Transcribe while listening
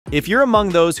If you're among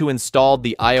those who installed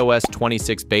the iOS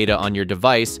 26 beta on your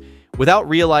device without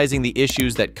realizing the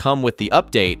issues that come with the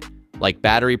update, like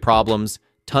battery problems,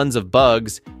 tons of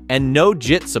bugs, and no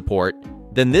JIT support,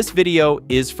 then this video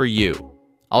is for you.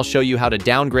 I'll show you how to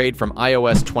downgrade from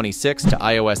iOS 26 to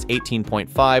iOS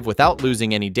 18.5 without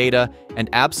losing any data and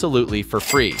absolutely for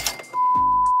free.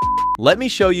 Let me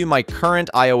show you my current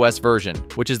iOS version,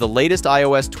 which is the latest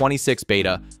iOS 26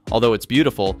 beta, although it's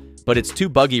beautiful, but it's too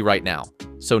buggy right now.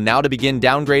 So now to begin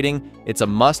downgrading, it's a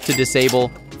must to disable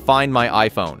Find My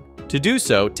iPhone. To do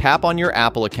so, tap on your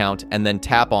Apple account and then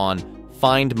tap on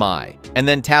Find My, and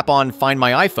then tap on Find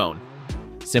My iPhone.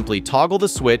 Simply toggle the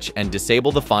switch and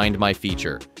disable the Find My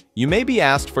feature. You may be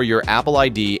asked for your Apple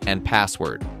ID and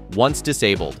password. Once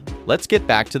disabled, let's get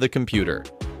back to the computer.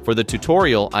 For the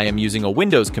tutorial, I am using a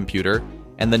Windows computer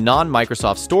and the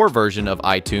non-Microsoft Store version of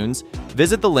iTunes.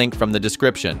 Visit the link from the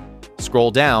description.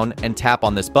 Scroll down and tap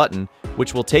on this button,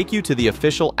 which will take you to the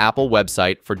official Apple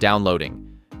website for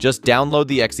downloading. Just download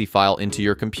the exe file into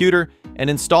your computer and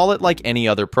install it like any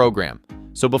other program.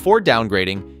 So before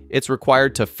downgrading, it's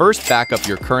required to first back up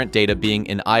your current data being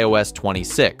in iOS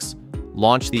 26.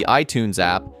 Launch the iTunes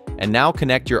app and now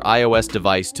connect your iOS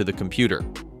device to the computer.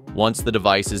 Once the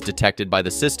device is detected by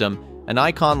the system, an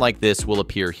icon like this will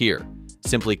appear here.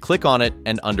 Simply click on it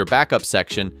and under Backup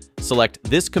section, select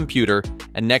this computer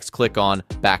and next click on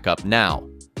Backup Now.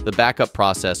 The backup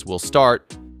process will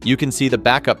start. You can see the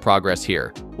backup progress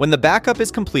here. When the backup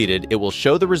is completed, it will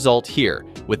show the result here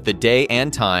with the day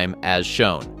and time as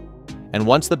shown. And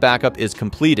once the backup is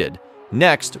completed,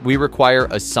 next we require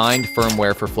assigned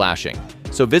firmware for flashing.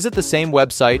 So visit the same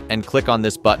website and click on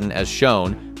this button as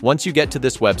shown. Once you get to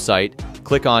this website,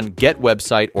 click on Get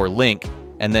Website or Link,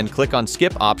 and then click on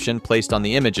Skip option placed on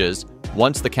the images.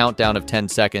 Once the countdown of 10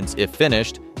 seconds if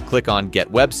finished, click on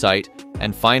Get Website,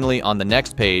 and finally on the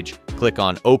next page, click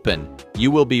on Open.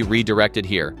 You will be redirected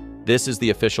here. This is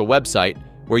the official website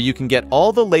where you can get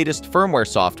all the latest firmware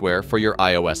software for your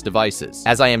iOS devices.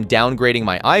 As I am downgrading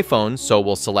my iPhone, so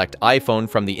we'll select iPhone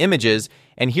from the images,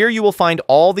 and here you will find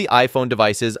all the iPhone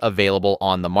devices available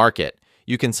on the market.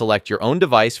 You can select your own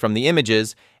device from the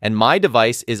images, and my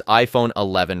device is iPhone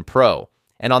 11 Pro.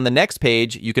 And on the next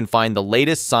page, you can find the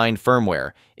latest signed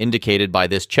firmware, indicated by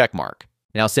this check mark.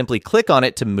 Now simply click on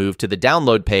it to move to the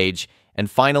download page, and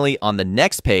finally on the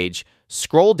next page,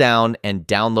 scroll down and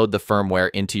download the firmware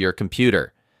into your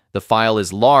computer. The file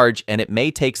is large and it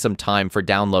may take some time for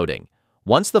downloading.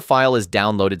 Once the file is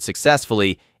downloaded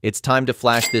successfully, it's time to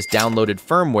flash this downloaded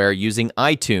firmware using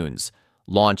iTunes.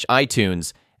 Launch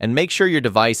iTunes and make sure your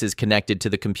device is connected to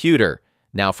the computer.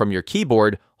 Now from your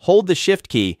keyboard, hold the Shift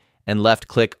key and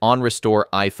left-click on Restore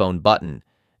iPhone button.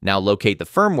 Now locate the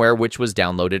firmware which was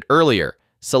downloaded earlier.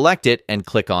 Select it and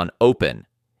click on Open.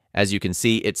 As you can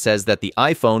see, it says that the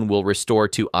iPhone will restore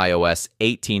to iOS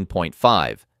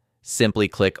 18.5. Simply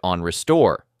click on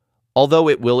Restore. Although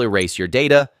it will erase your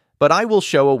data, but I will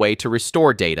show a way to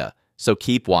restore data, so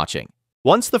keep watching.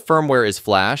 Once the firmware is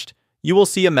flashed, you will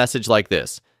see a message like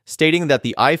this, stating that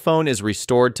the iPhone is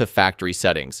restored to factory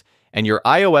settings, and your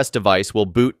iOS device will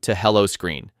boot to Hello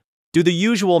screen. Do the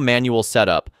usual manual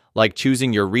setup, like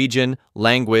choosing your region,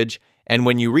 language, and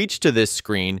when you reach to this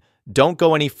screen, don't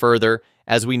go any further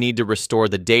as we need to restore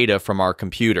the data from our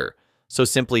computer. So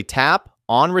simply tap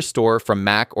on Restore from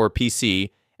Mac or PC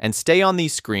and stay on the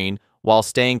screen while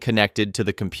staying connected to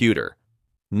the computer.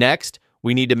 Next,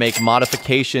 we need to make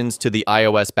modifications to the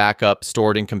iOS backup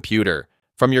stored in computer.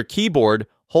 From your keyboard,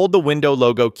 hold the window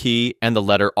logo key and the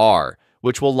letter R,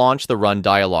 which will launch the Run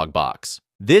dialog box.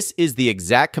 This is the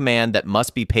exact command that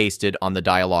must be pasted on the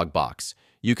dialog box.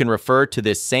 You can refer to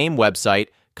this same website,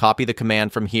 copy the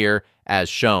command from here as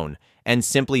shown, and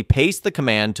simply paste the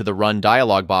command to the Run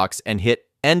dialog box and hit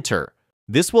Enter.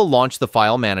 This will launch the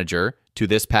file manager to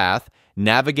this path,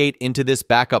 navigate into this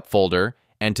backup folder,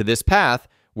 and to this path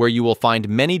where you will find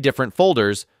many different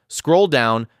folders. Scroll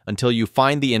down until you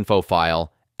find the info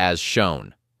file as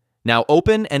shown. Now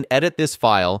open and edit this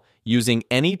file using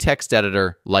any text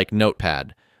editor like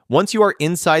Notepad. Once you are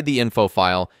inside the info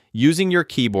file, using your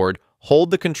keyboard,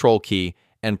 hold the Control key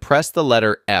and press the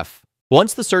letter F.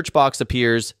 Once the search box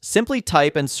appears, simply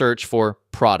type and search for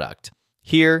Product.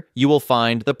 Here, you will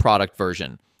find the product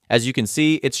version. As you can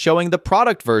see, it's showing the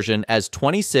product version as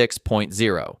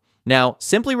 26.0. Now,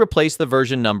 simply replace the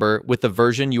version number with the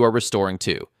version you are restoring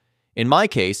to. In my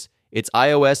case, it's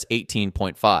iOS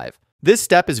 18.5. This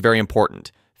step is very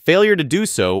important. Failure to do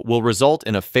so will result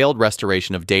in a failed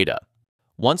restoration of data.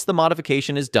 Once the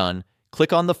modification is done,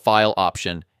 click on the File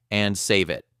option and save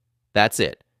it. That's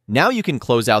it. Now you can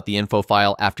close out the info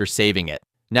file after saving it.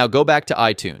 Now go back to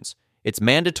iTunes. it's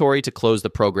mandatory to close the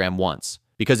program once.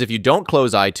 Because if you don't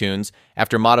close iTunes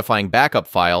after modifying backup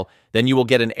file, then you will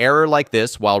get an error like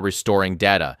this while restoring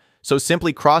data. So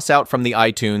simply cross out from the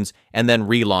iTunes and then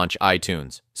relaunch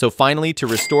iTunes. So finally, to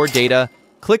restore data,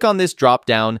 click on this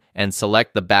drop-down and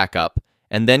select the backup,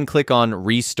 and then click on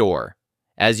Restore.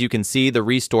 As you can see, the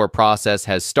restore process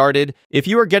has started. If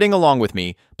you are getting along with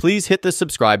me, please hit the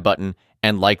subscribe button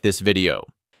and like this video.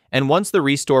 And once the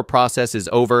restore process is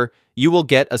over, you will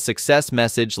get a success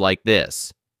message like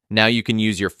this. Now you can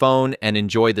use your phone and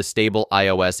enjoy the stable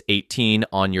iOS 18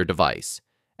 on your device.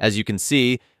 As you can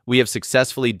see, we have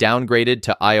successfully downgraded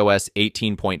to iOS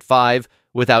 18.5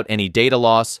 without any data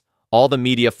loss. All the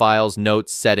media files,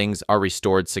 notes, settings are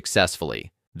restored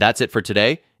successfully. That's it for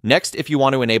today. Next, if you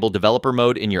want to enable developer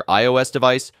mode in your iOS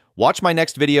device, watch my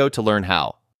next video to learn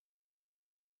how.